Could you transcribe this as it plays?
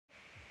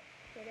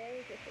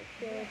just a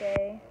chill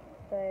day,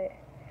 but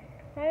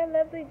my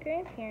lovely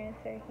grandparents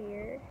are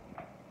here.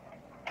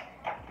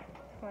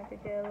 Just wanted to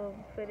get a little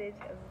footage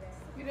of them.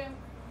 You didn't?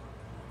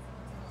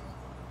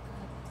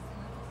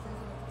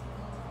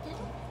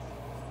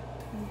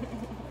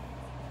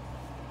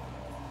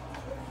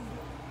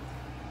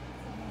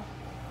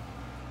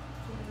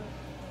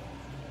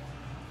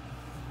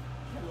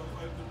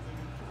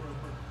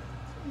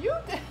 You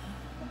did.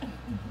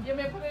 You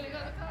may put it in the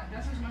other car.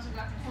 That's as much as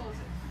I can close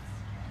it.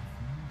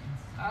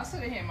 I'll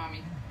sit in here,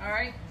 mommy. All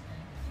right?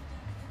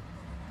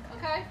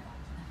 Okay?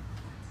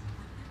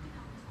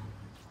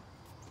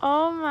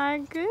 Oh my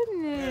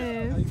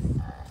goodness.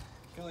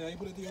 Kelly, how you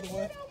put it the other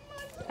way?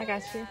 I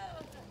got you.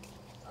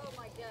 Oh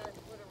my God,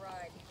 what a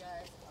ride, you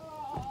guys.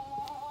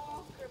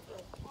 Oh,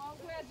 well, I'm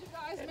glad you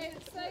guys made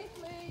it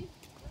safely.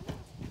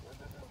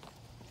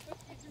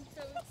 You're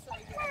so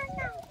excited.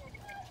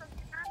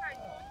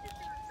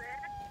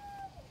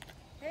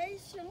 Hey,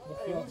 Sean.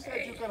 Who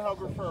said you can hug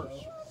her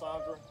first,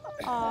 Sandra?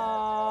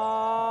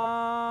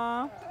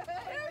 Aww.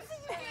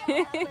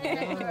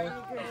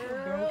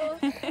 Girl,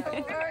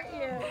 how are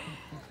you?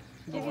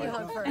 Give you a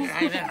hug first.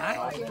 Hi.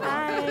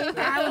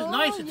 That was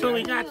nice until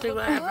we got to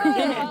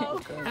Virginia.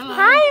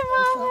 Hi,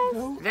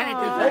 Mama.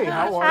 Hey,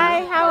 how are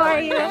Hi, how are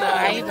you? you?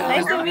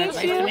 Nice to meet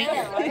Nice you. to meet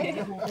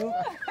you.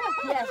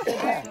 Yes.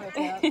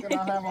 Can I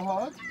have a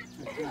hug?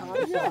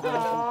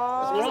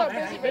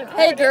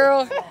 Hey,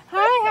 girl.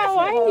 Hi, how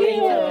are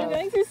you?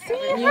 Nice to see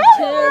you. You Hi,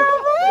 too.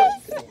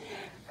 Mama.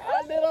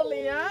 Our little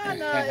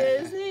Liana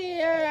is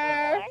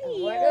here.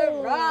 What a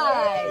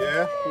ride.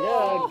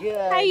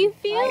 Yeah. How you I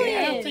don't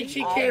feeling? think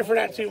she cared for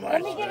that too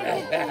much.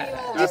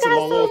 That's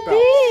so about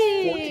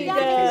big. 14 Let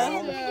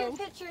kids. me get a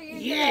picture.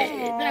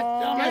 Yeah,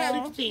 that's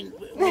almost 16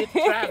 with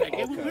traffic.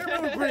 We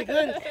were pretty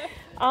good.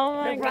 Oh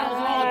my Remember, I was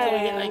long until we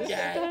hit God. like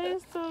that. That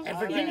is so And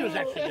Virginia was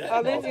actually good.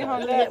 Oh, Lizzie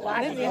hung up.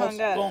 Lizzie hung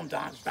up. Boom,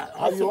 Don. Stop.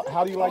 How do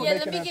you like Yeah,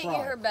 making let me that get you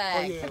drive? her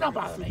bag. Don't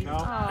bother me. No.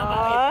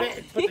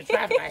 Nobody put the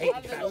traffic. I hate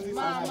the traffic.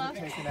 Mama.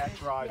 Taking that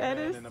drive That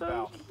in is in so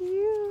about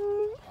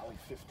cute. probably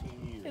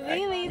 15 years.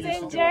 Lily's We used in to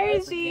do it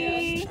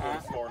Jersey.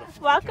 Florida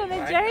for Welcome to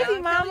Jersey,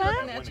 Mama.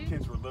 when the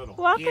kids were little.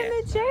 Welcome Yeah.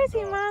 to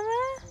Jersey,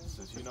 Mama.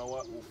 Says, you know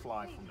what? We'll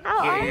fly from there. How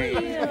are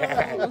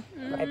Yeah. you?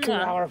 A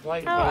 2-hour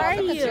flight. How are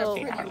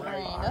you?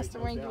 That's the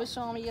ring you were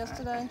showing me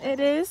yesterday. It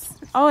is.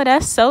 Oh,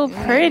 that's so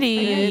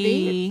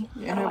pretty.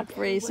 Yeah, her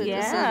bracelet.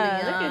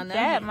 Yeah, look at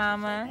that,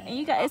 Mama. And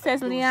you got it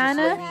says Lady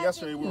Liana.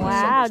 yesterday, we were in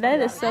Wow, Summers that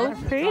is Point.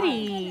 so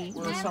pretty.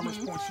 We're in Summers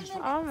Point. She's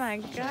Oh my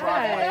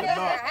driving like God. a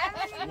nut.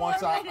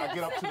 Once I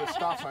get up to the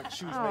stop sign,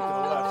 she was making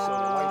a left, so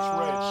the light's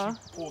red.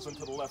 She pulls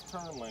into the left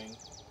turn lane.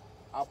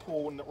 I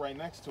pull right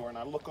next to her, and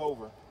I look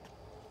over.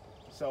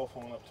 Cell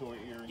phone up to her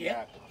ear.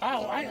 Yeah.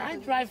 Oh, I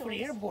drive for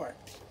the airport.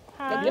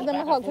 Huh? Give them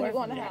a hug before you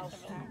go in the house.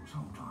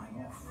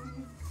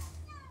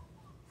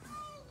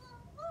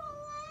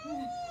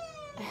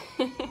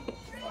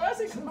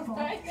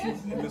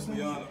 Miss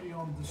Liana.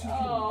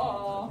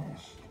 Oh.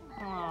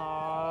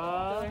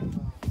 Aww.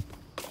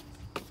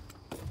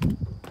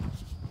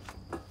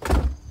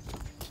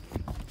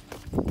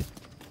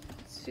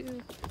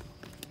 Two.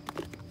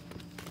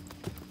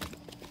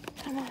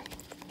 Come on.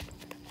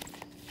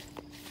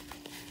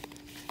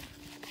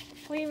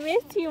 We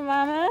missed you,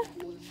 Mama.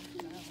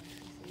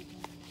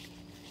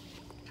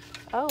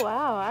 Oh,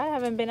 wow. I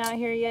haven't been out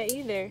here yet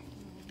either.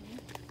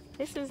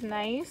 This is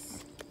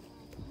nice.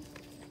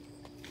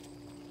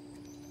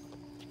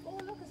 Oh,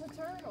 look, it's a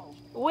turtle.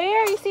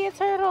 Where? You see a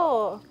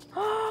turtle?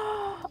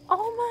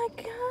 Oh my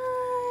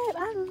God.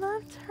 I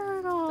love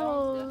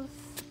turtles.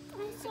 I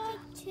saw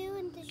two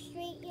in the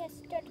street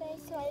yesterday,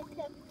 so I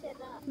picked it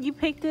up. You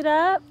picked it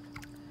up?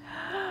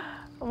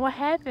 What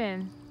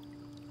happened?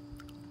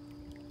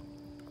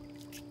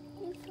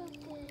 I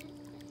forget.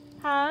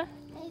 Huh?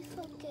 I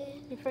forget.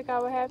 You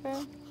forgot what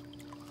happened?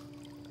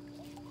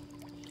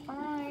 Oh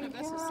my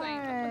That's the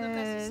same. I wonder if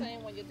that's the God.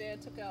 same one your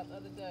dad took out the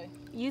other day.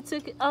 You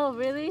took it? Oh,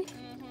 really?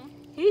 Mm-hmm.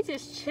 He's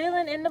just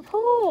chilling in the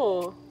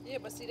pool. Yeah,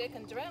 but see, they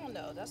can drown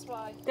though. That's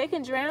why. They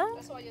can drown?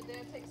 That's why your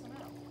dad takes them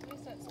out. He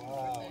said some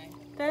Wow. thing.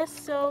 That's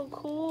so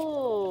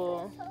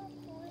cool.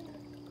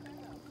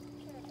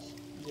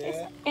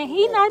 Yeah. And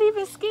he not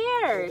even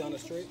scared. Down the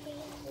street.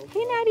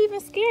 He not even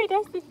scared.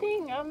 That's the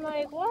thing. I'm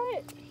like,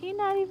 what? He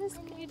not even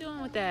scared. What are you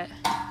doing with that?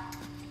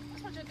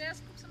 That's what your dad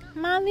scoops them out.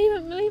 Mom,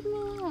 leave him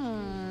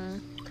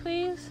alone.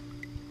 Please.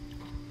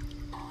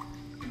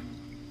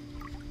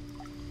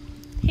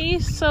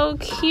 He's so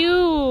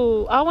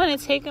cute. I want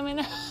to take him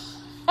in.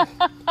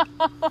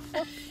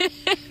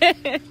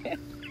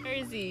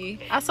 Jersey.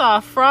 I saw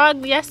a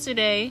frog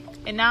yesterday,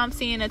 and now I'm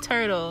seeing a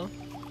turtle.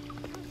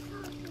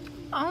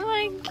 Oh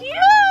my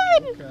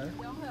God. Okay.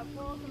 Y'all have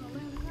frogs in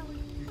Atlanta, Kelly?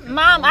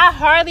 Mom, I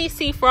hardly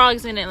see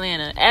frogs in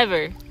Atlanta,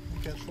 ever. You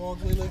catch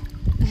frogs, Lily?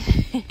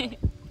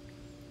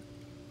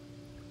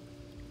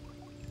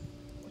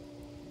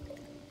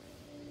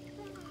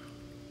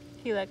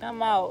 He like,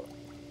 I'm out.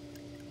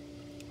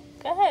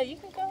 Go ahead, you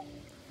can go.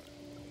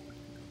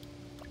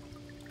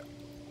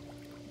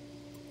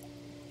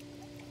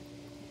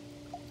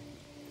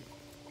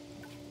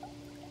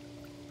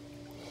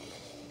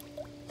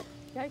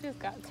 I just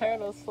got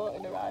turtles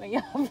floating around in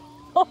y'all.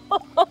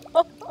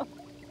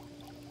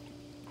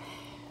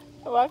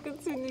 Welcome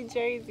to New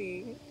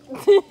Jersey.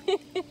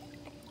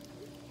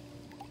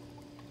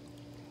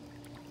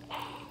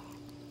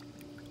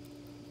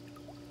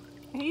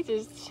 He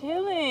just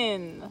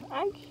chilling.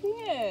 I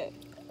can't.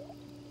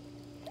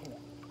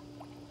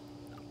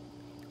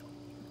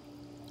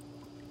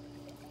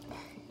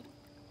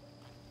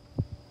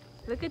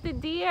 Look at the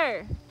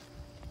deer.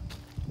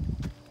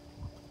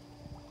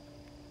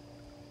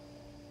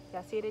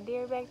 Y'all see the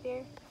deer back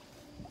there?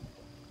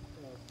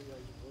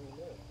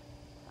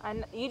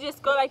 You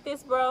just go like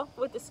this, bro,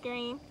 with the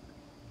screen.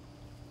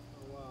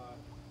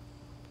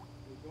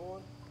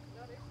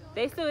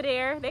 They still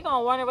there. They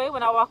gonna run away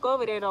when I walk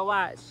over there to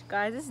watch.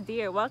 Guys, this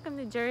deer. Welcome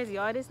to Jersey.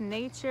 All this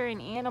nature and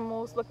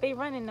animals. Look, they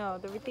running though.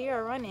 The deer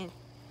are running.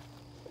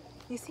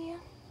 You see him?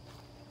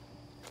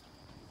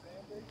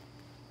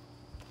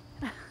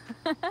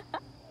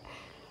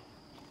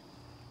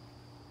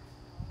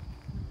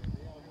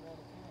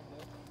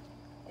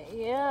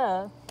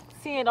 Yeah.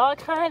 Seeing all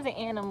kinds of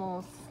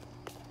animals.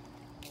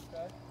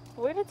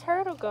 Where'd the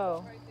turtle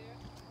go?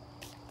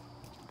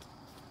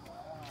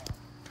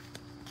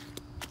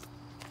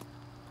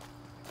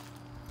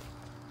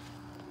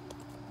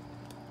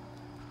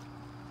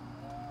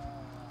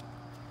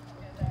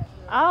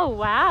 Oh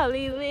wow,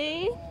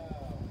 Lily. Look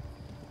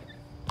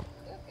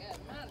at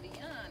my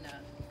Liana.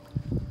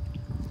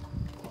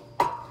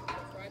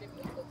 Friday,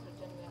 we go to the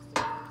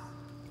gymnastics.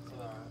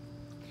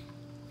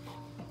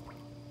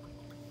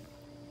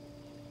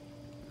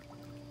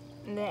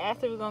 And then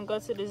after we're gonna go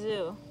to the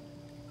zoo.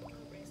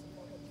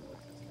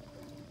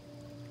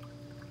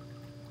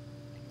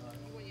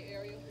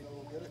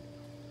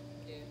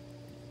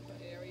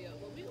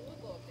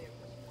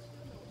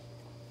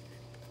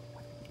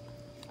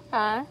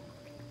 Huh?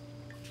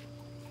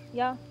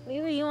 Yo,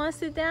 Lily, you want to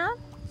sit down?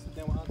 Sit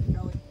down with Auntie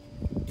Kelly.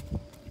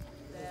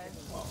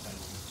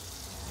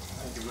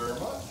 Thank you very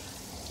much.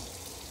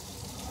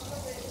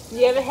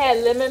 You ever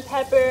had lemon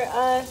pepper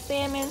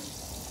salmon?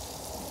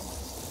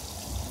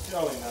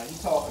 Kelly, now you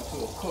talking to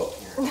a cook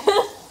here.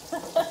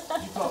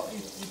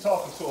 you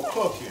talking to a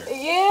cook here.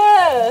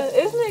 Yeah,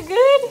 isn't it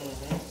good?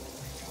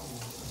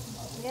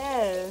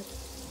 Yes.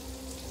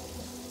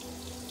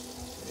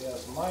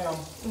 Yes, ma'am.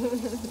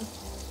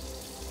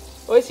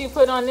 What you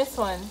put on this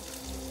one?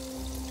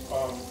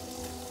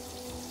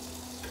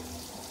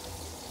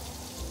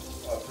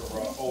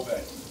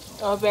 Obey.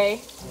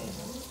 Obey.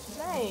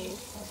 Nice.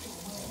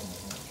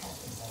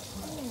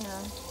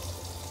 Yeah.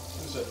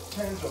 There's a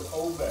tinge of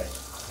obey.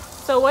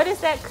 So what is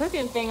that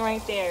cooking thing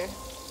right there?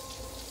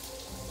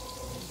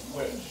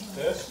 Which?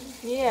 This?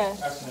 Yeah.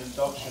 That's an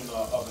induction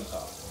oven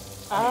top.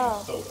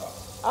 Oh. Stove top.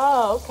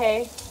 Oh,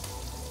 okay.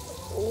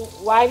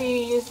 Why do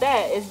you use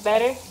that? It's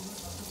better?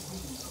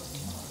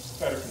 It's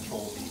better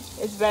controlled heat.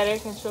 It's better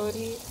controlled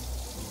heat?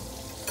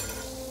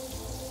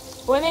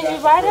 When did you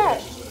buy that?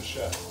 That's the privileges of the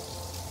chef.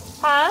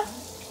 Huh? I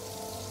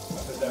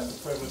said that's the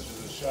privileges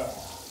of the chef,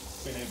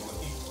 being able to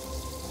eat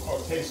or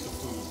taste the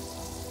food.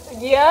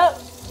 Yep.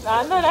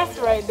 I know that's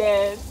right,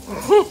 Dad.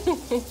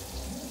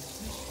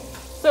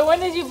 So when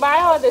did you buy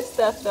all this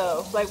stuff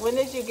though? Like when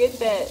did you get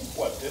that?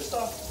 What, this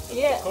stuff?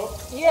 Yeah. The cook?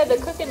 Yeah, the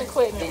cooking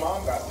equipment. Your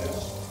mom got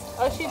this.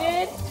 Oh, she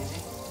did?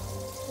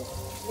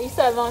 You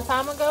said a long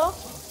time ago?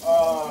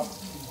 A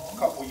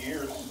couple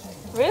years.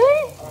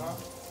 Really? Uh-huh.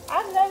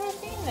 I've never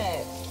seen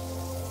that.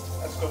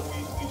 That's because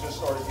we just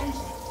started using it.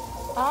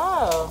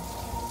 Oh.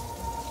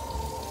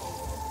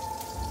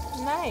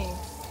 Nice.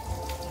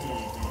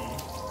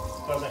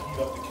 Doesn't heat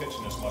up the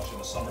kitchen as much in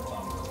the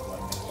summertime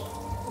like this.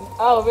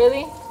 Oh,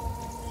 really?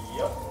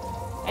 Yep.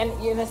 And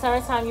in the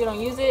summertime you don't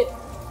use it?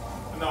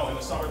 No, in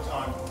the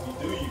summertime we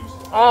do use it.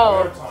 Oh. In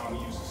the winter time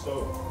we use the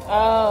stove.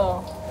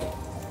 Oh.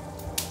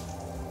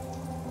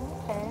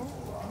 Okay.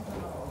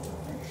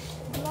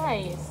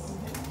 Nice.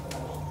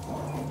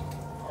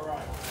 All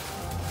right.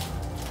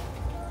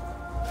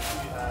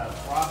 We have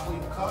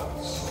broccoli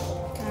cuts.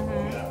 We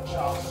have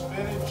chopped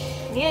spinach.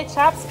 Yeah,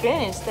 chopped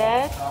spinach,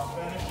 Dad. Chopped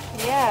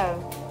spinach. Yeah.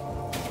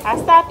 I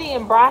stopped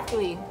eating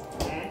broccoli.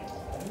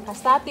 I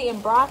stopped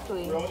eating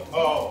broccoli. Really?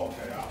 Oh,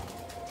 okay. I'm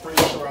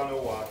pretty sure I know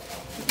why.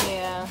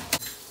 Yeah.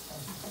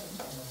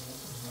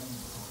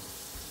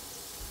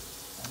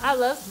 I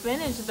love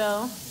spinach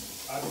though.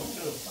 I do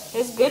too.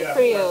 It's good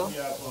for you. We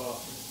have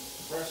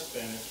fresh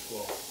spinach.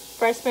 Well,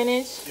 Fresh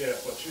spinach? yeah,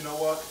 but you know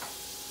what?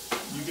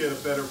 You get a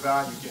better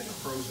value getting the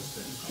frozen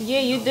spinach.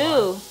 Yeah, you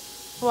do.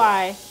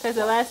 Why? Because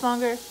it lasts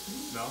longer?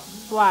 No?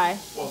 Why?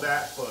 Well,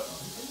 that, but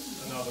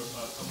another,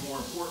 a more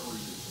important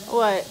reason.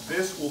 What?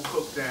 This will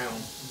cook down,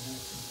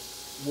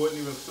 wouldn't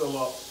even fill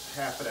up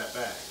half of that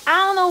bag.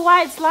 I don't know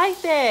why it's like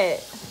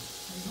that.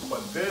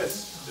 But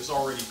this is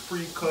already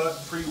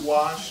pre-cut,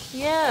 pre-washed.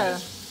 Yeah. And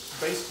it's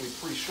basically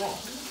pre-shrunk.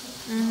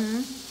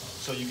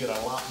 So you get a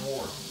lot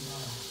more.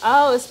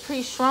 Oh, it's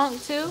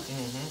pre-shrunk too?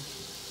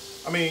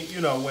 I mean,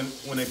 you know,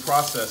 when they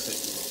process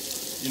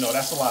it, you know,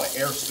 that's a lot of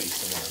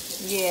airspace in there.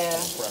 Yeah.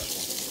 Fresh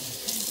one.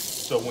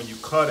 So when you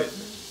cut it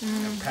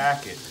and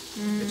pack it,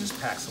 it just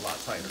packs a lot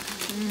tighter.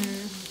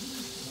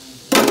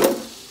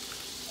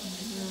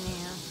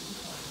 Yeah.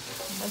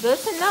 Well, good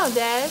to know,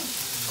 Dad.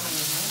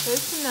 Good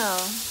to know.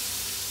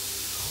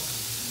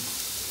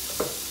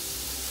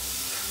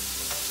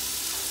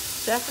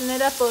 Stuffing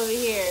it up over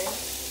here.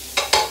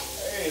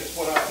 Hey, it's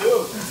what I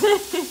do.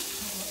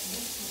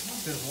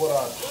 This is what I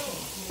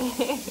do.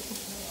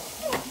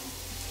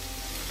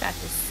 Got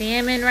the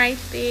salmon right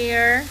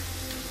there.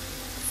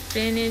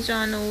 Spinach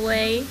on the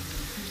way.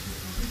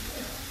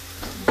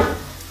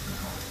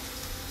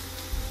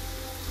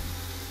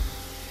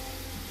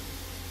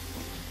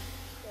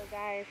 So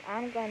guys,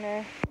 I'm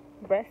gonna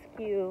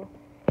rescue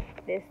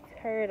this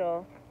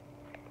turtle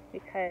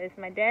because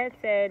my dad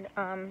said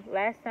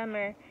last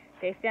summer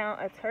they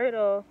found a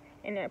turtle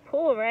in their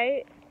pool,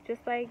 right?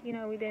 Just like, you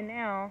know, we did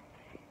now.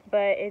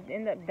 But it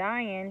ended up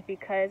dying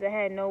because it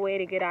had no way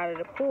to get out of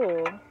the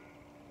pool.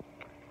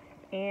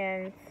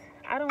 And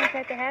I don't want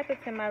that to happen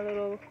to my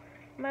little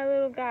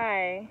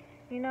guy.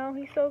 You know,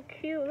 he's so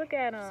cute. Look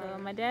at him. So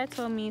my dad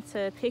told me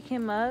to pick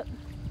him up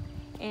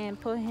and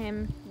put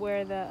him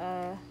where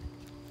the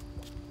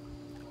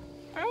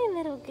Hi,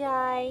 little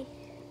guy.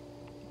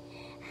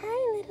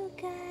 Hi, little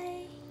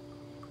guy.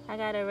 I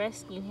gotta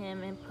rescue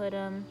him and put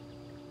him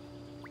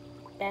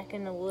back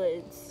in the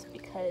woods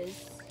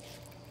because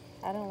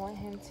I don't want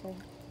him to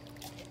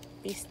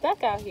be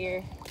stuck out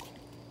here.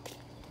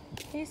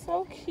 He's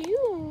so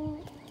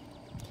cute.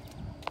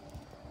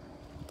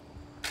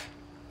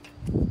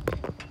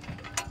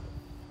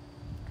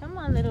 Come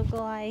on, little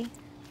guy.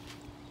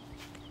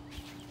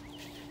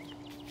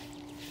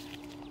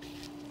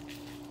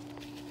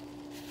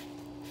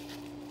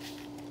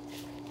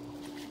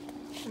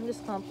 I'm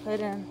just gonna put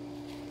him.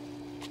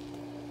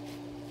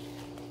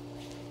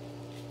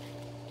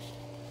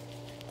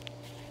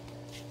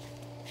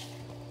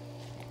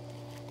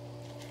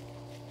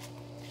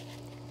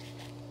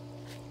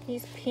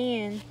 He's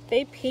peeing.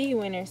 They pee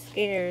when they're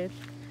scared.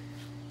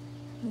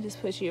 I'll just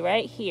put you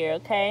right here,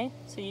 okay?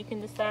 So you can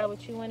decide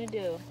what you want to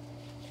do.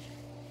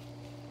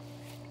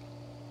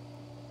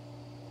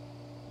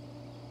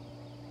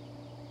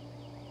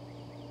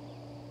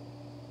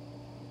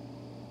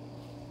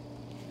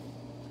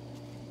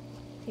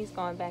 He's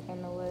going back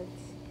in the woods.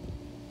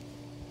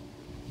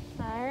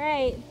 All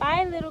right,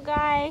 bye, little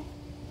guy.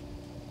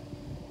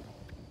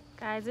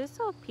 Guys, it's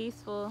so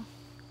peaceful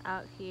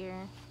out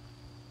here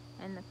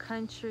in the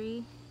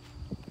country.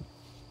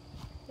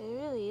 It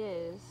really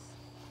is.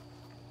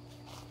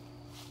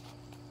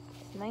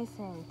 It's nice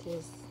and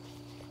just,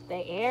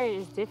 the air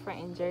is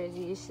different in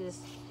Jersey. It's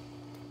just,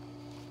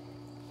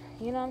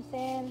 you know what I'm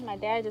saying? My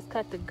dad just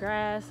cut the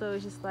grass, so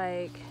it's just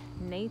like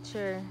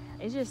nature.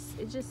 It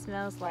just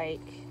smells like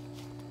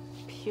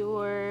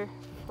pure,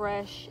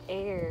 fresh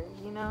air,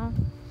 you know?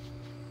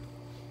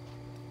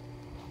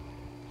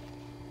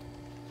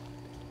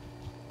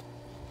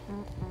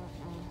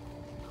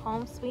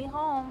 Home sweet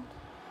home.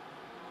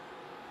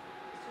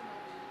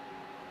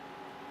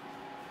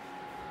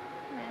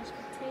 Mashed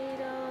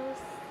potatoes,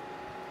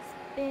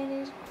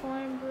 spinach,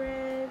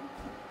 cornbread.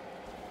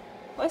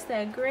 What's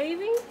that,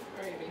 gravy?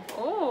 Gravy.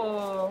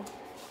 Oh.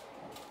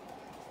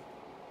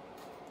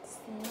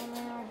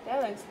 Salmon.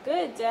 That looks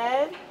good,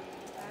 Dad.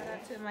 Shout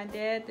out to my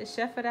dad, the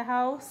chef of the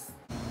house.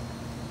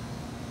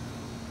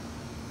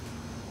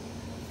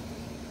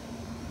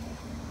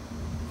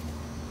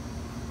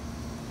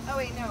 Oh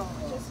wait, no,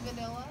 just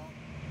vanilla.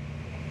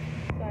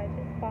 So I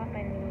just bought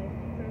my niece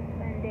some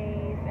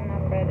sundaes and my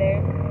brother.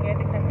 You're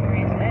the customer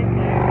ranch again.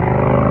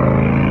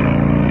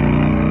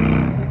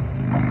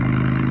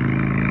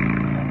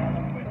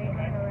 Wait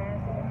on the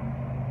last one.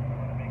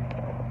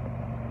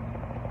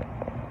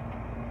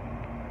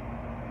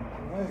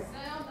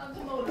 Sound of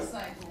the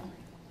motorcycle.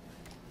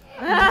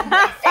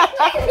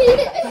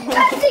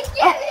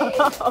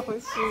 Oh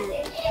shoot.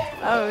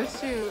 Oh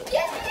shoot.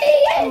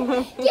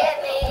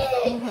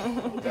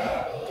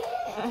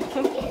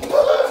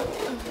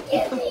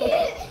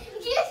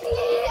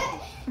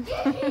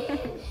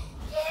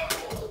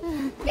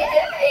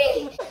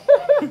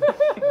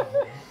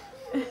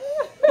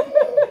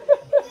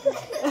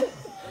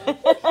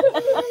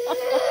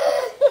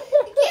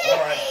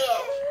 Alright.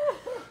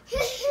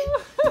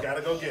 You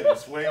gotta go get it.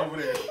 It's way over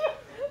there.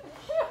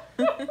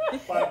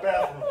 By the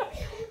bathroom.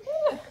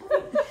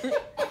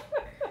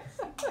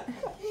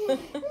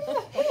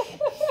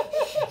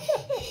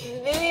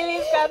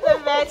 Lily's got the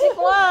magic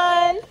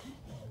wand.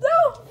 Woo!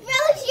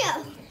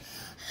 Fellowship!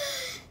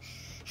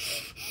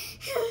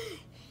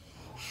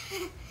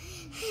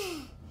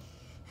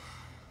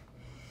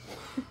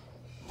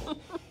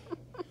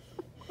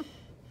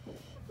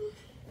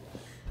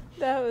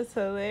 That was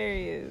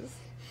hilarious.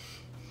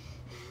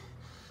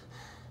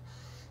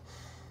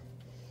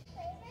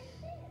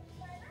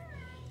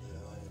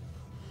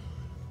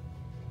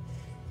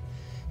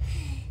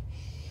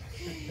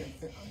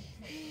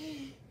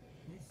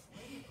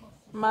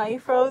 Ma, you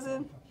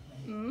frozen?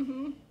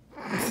 Mm-hmm.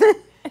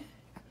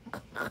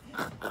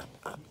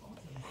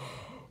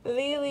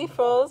 Lily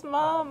froze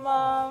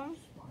Mom.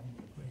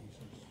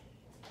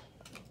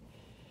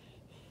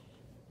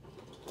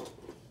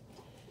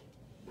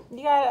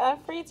 You gotta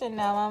unfreeze it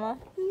now, Mama.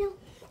 No.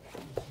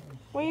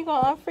 Where you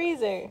going? Unfreeze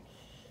her.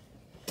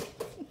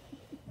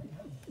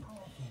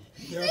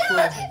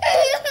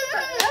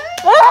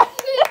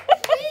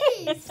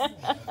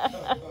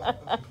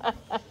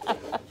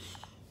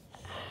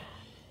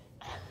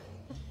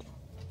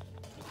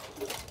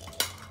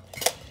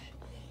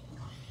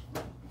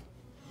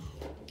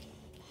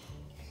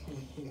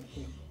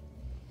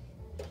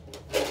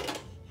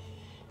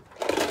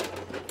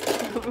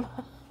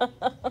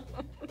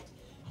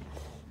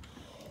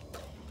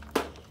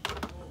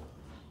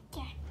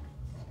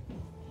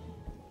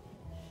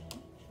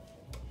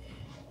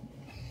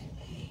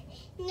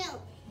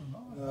 No.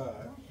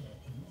 No.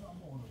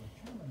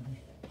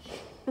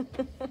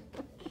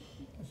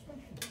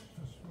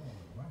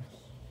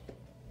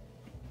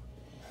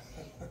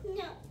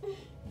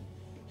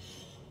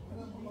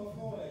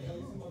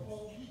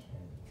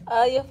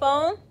 Your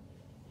phone?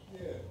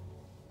 Yeah.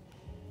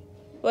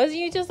 Wasn't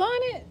you just on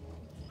it?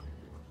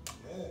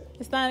 Yeah.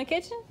 It's not in the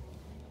kitchen?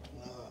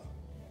 Nah.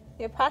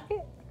 Your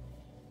pocket?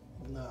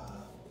 Nah.